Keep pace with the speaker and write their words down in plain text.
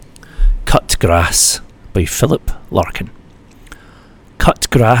Grass by Philip Larkin. Cut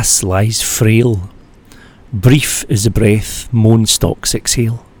grass lies frail, brief is the breath mown stalks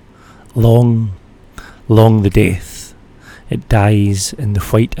exhale. Long, long the death, it dies in the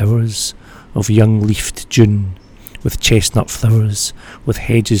white hours of young leafed June, with chestnut flowers, with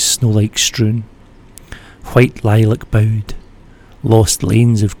hedges snow-like strewn. White lilac bowed, lost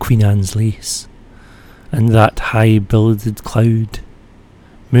lanes of Queen Anne's lace, and that high-builded cloud,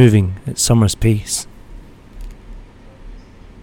 moving at summer's pace.